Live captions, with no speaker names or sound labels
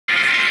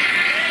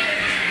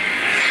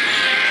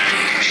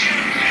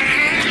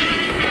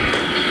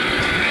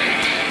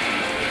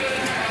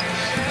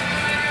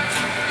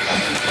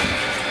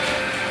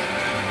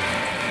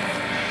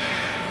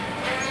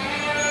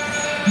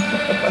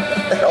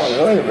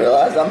didn't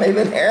realize I'm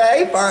even here.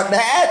 Hey, Fart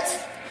Bats.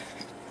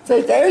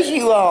 So there's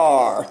you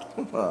are.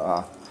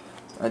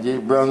 I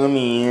just brung them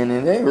in,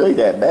 and it ain't really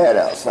that bad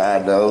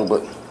outside though,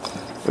 but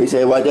we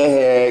say, what the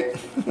heck?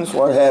 That's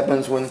what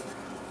happens when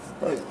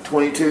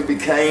 22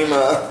 became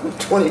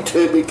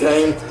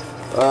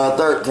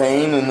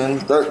 13, and then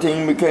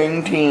 13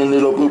 became 10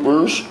 little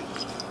poopers.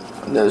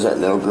 And there's that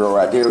little girl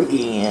right there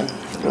again.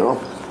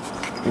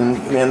 And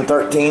then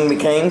 13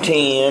 became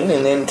 10,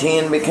 and then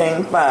 10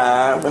 became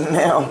 5, and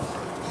now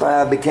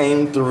 5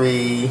 became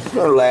 3.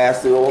 The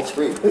last little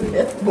 3.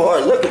 Boy,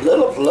 look at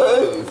little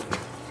Blue.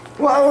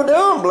 What are we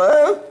doing,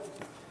 Blue?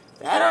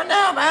 I don't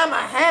know, but I'm a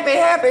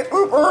happy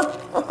pooper.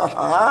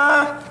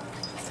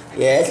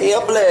 Yes,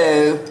 little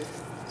Blue.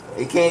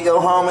 He can't go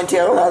home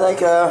until, I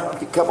think,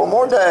 a couple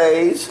more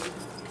days.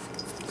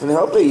 And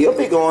hopefully you'll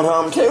be going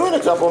home too in a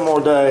couple more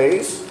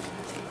days.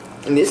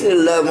 And this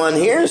little loved one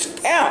here is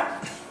Scout.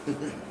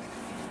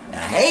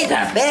 He's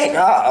a big,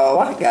 uh-oh,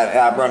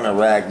 I brought a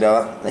rag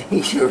doll.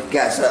 He sure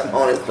got something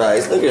on his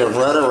face. Look at him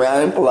running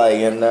around and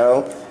playing,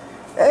 though.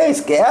 Hey,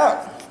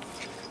 Scout.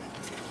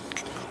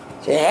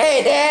 Say,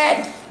 hey,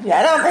 Dad.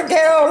 I don't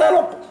forget old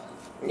little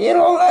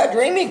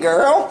dreamy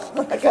girl.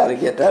 I gotta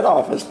get that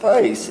off his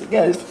face. He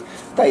got his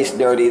face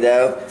dirty,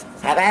 though.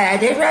 How about I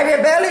just rub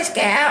your belly,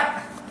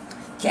 Scout?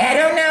 See, I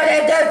don't know,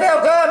 that does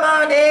feel good,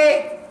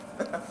 Monty.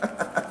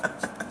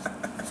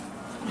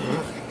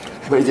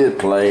 We just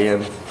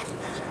playing.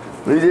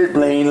 We just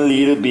playing a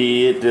little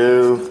bit,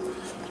 though.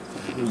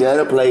 You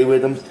gotta play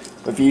with them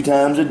a few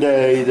times a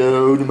day,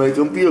 though, to make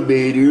them feel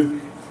better.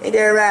 Ain't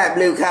that right,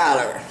 Blue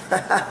Collar?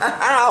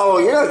 Oh,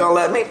 you're not gonna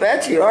let me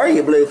pet you, are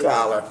you, Blue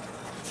Collar?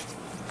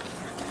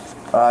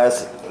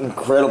 It's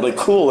incredibly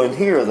cool in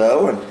here,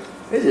 though, and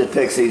it just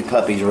picks these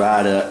puppies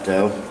right up,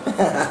 though. Look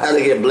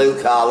at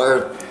Blue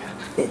Collar.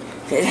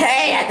 Says,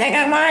 hey, I think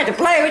I wanted to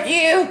play with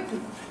you.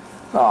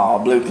 Oh,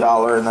 Blue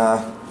Collar and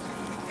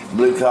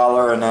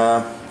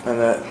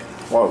that,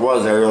 what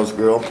was Ariel's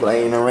girl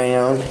playing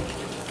around?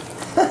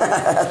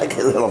 Look at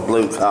little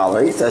Blue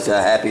Collar. He's such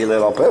a happy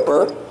little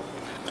pooper.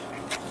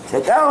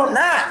 Said, oh,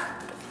 not.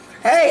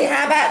 Hey,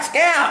 how about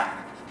Scout?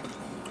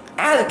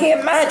 I was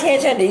giving my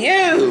attention to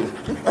you.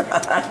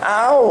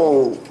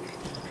 Oh.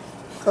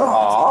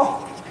 Aw.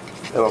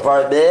 Little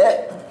part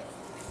bit.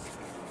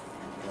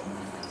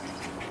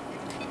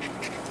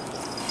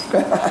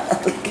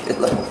 Look at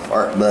little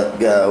fart butt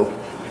go.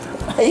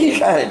 He's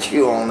trying to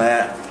chew on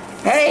that.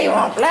 Hey, you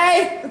want to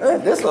play?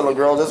 This little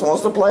girl just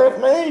wants to play with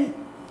me.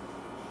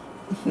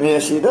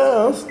 Yes, she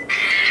does. Look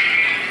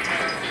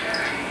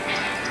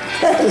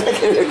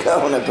at her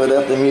going and put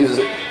up the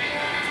music.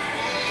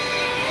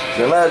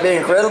 They might be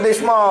incredibly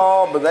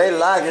small, but they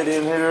like it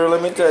in here,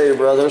 let me tell you,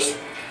 brothers.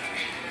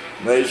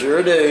 They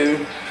sure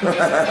do.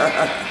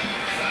 But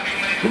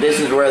this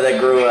is where they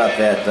grew up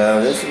at, though.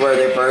 This is where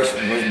they first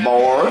was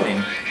born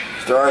and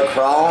started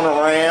crawling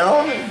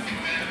around. And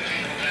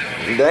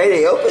today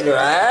they opened their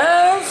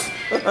eyes.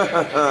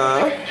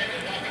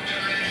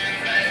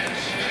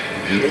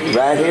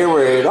 Right here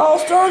where it all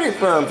started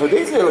from for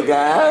these little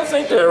guys.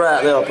 Ain't they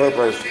right, little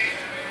poopers?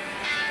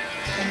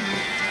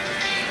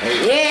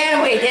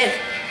 Yeah, we just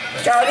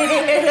started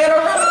in this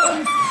little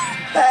room.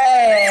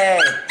 Hey.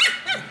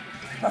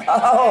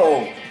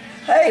 Oh.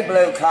 Hey,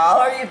 Blue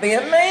Collar, you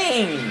being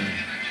mean.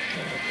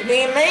 You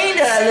being mean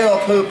to that little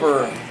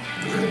pooper.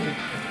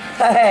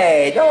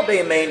 Hey, don't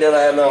be mean to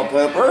that little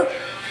pooper.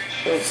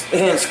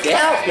 And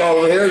Scout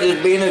over here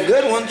just being a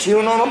good one,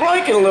 chewing on a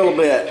blanket a little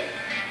bit.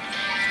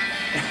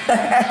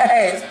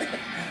 Hey,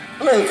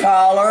 Blue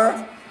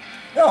Collar,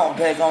 don't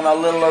pick on a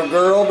little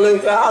girl, Blue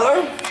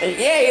Collar.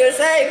 Yeah, you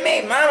saved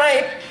me,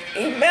 Mama.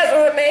 You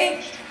messing with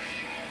me?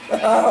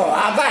 Oh,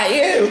 how about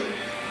you?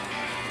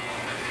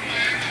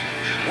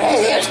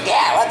 Hey, there,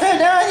 Scout. What they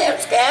doing there,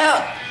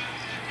 Scout?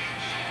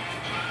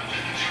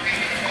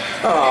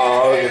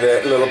 Oh, look at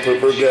that little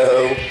pooper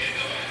go.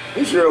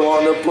 He sure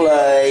wanted to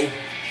play.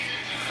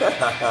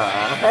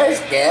 Hey,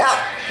 Scout.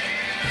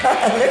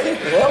 Look at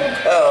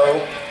him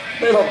go.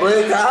 Little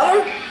Blue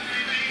Collar.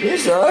 You're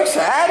so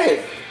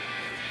excited.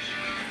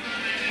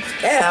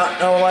 Scout.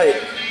 Oh, wait.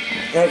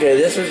 Okay,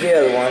 this is the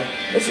other one.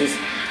 This is...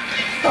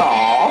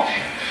 Aww.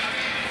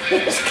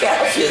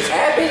 Scout's as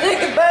happy as they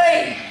can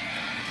be.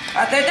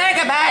 What they think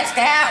about it,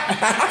 Scout?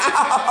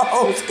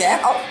 Oh,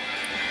 Scout.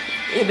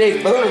 You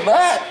big booter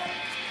butt.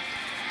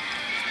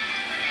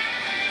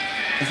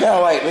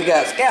 Oh, wait, we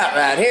got Scout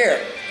right here.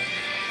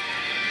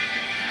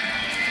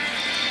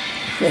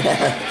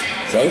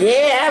 Say,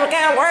 yeah, I'm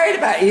kind of worried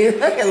about you.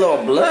 Look at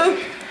little Blue.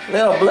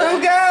 Little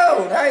Blue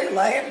go. Now he's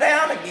laying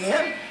down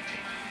again.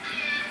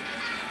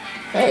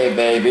 Hey,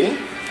 baby.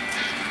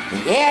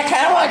 Yeah, I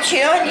kind of want to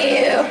chew on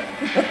you.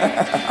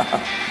 I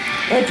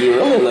think you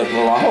really look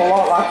a whole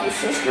lot like your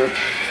sister.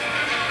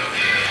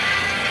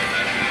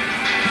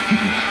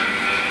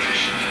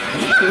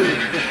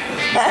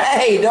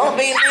 Hey, don't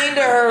be mean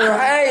to her.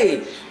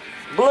 Hey,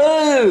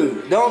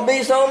 Blue, don't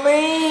be so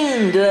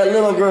mean to that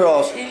little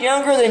girl. She's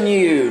younger than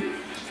you.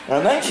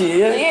 I think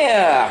she is,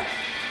 yeah.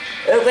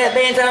 Look at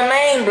being so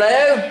mean,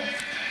 Blue.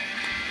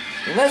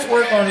 Let's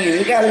work on you.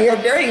 You got a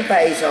little dirty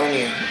face on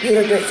you. You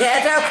look just,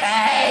 that's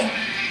okay.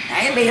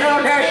 I can be a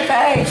little dirty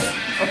face.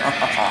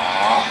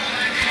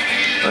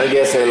 I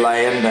guess they're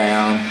laying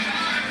down.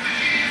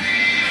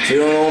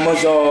 Chewing on my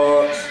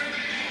socks.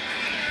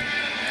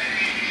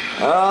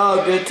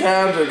 Oh, good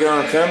times are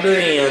gonna come to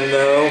the end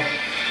though.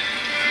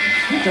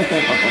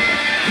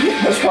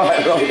 That's why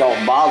it really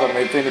don't bother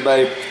me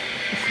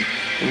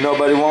if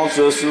nobody wants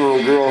this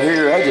little girl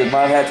here. I just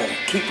might have to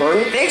keep her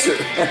and fix her.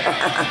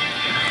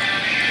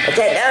 What's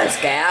that done,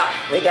 Scout?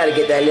 We gotta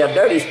get that little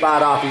dirty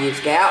spot off of you,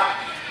 Scout.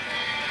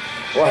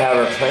 We'll have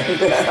her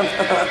cleaned up.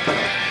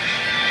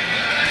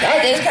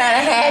 I'm just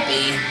kinda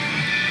happy.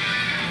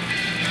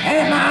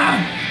 Hey, Mom.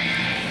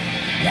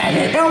 Yeah,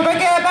 just don't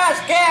forget about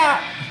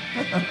Scout.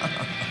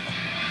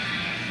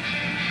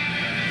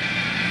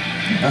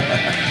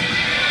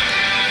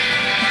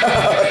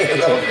 Oh,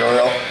 little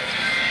girl.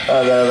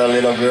 Oh, the other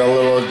little girl,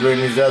 little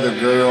Dreamy's other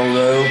girl,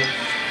 though.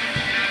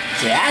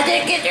 See, I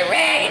just get the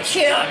rag and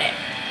chew on it.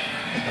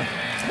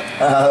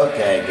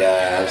 Okay,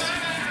 guys.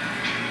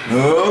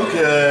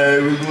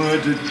 Okay, we're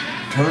going to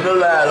turn the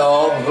light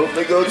off and hope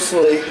they go to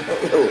sleep.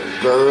 Little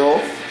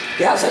girl.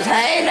 Gal says,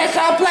 hey, let's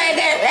all play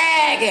that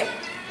rag.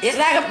 It's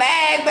like a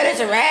bag, but it's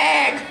a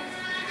rag.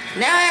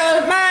 Now it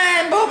was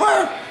mine,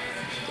 Boomer.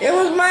 It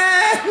was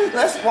mine.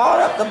 Let's wad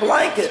up the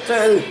blanket,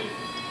 too.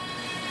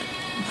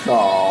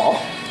 Aww.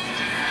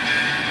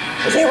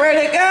 Let's see where'd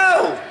it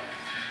go?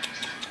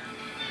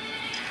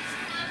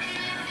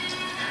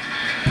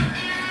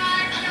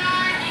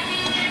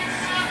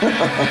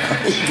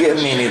 You give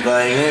me anything.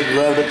 I'd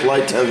love to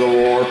play tug of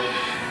war.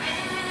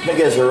 I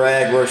guess a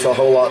rag works a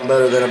whole lot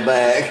better than a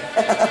bag.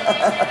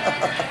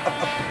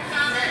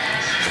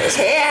 Says,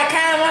 hey, I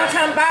kind of want to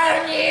come bite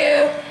on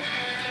you.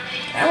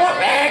 I want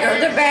rag or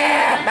the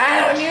bag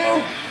bite on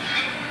you.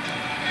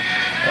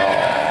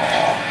 Aww.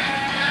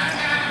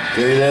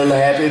 Three little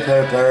happy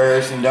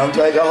poopers, and don't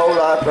take a whole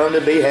lot for them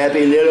to be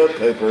happy little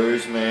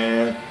poopers,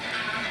 man.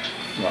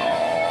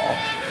 Aww.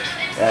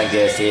 I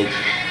guess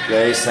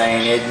they're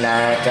saying it's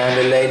night time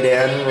to lay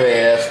down and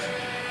rest.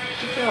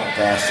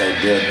 That's so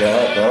good,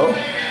 though.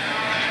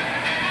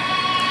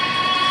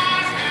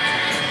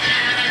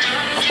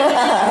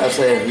 I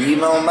said, you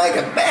gonna make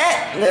a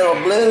bet, little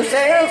Blue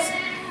says?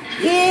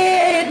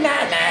 Yeah, it's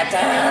night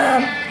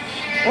time.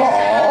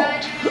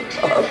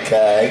 Aww.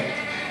 Okay.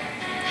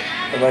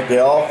 I think they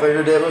all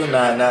figured it was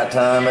night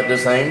time at the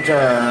same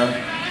time.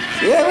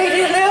 Yeah, we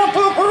just little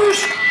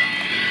poopers.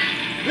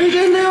 We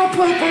just little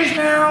poopers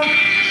now.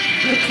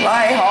 We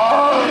play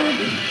hard,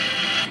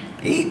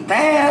 eat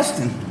fast,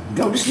 and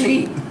go to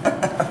sleep.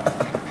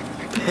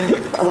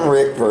 I'm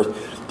Rick for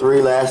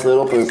three last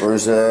little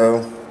poopers,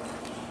 so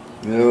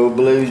little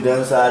Blue's done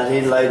decided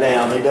he'd lay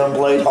down. He done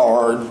played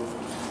hard.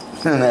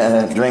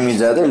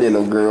 Dreamy's other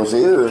little girls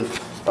here.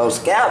 Oh,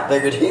 Scout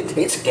figured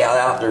he'd scout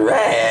out the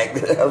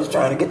rag. I was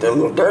trying to get that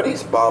little dirty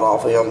spot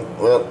off him.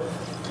 Well,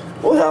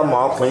 we'll have them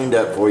all cleaned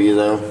up for you,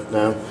 though.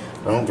 No,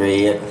 don't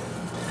dread.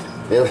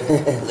 They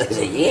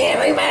said, yeah,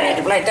 we might have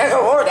to play tug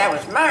of war. That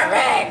was my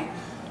rag.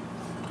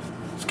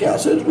 Scout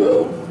says,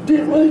 well,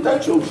 didn't really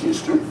think so,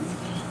 sister.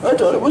 I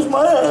thought it was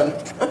mine.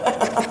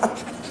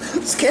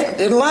 Scout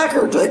didn't like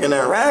her taking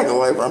that rag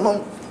away from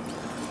him.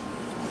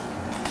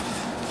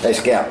 Hey,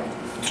 Scout.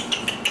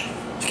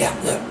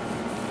 Scout, look.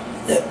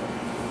 Look.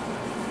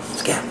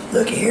 Scout,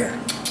 look here.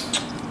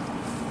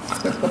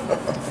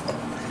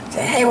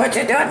 Say, hey, what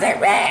you doing with that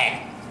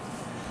rag?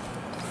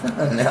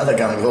 Now they're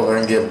gonna go over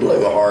and give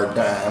Blue a hard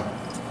time.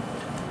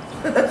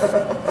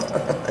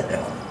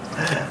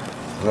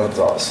 I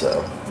thought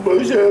so.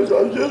 Blue says,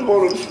 I just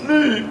want to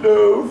sleep,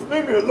 though.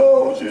 Leave me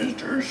alone,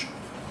 sisters.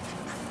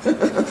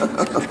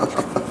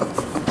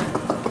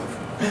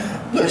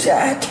 Blue said,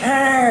 I'm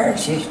tired,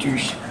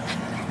 sisters.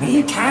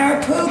 Me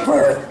tired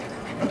pooper.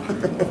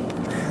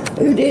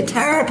 Who did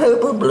tired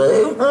pooper,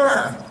 Blue?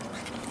 Huh?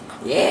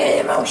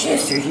 Yeah, them old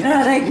sisters, you know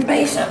how they can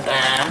be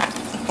sometimes.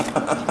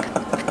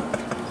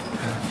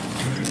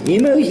 You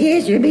know,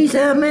 sister be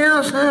something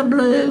else, huh,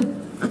 Blue?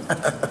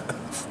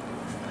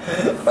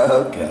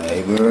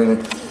 Okay, we're in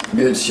a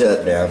good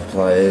shutdown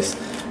place.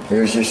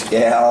 Here's your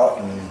Scout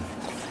and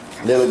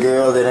little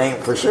girl that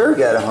ain't for sure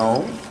got a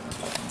home.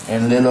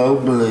 And little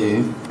old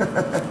Blue.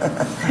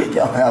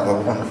 Y'all have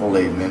a wonderful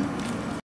evening.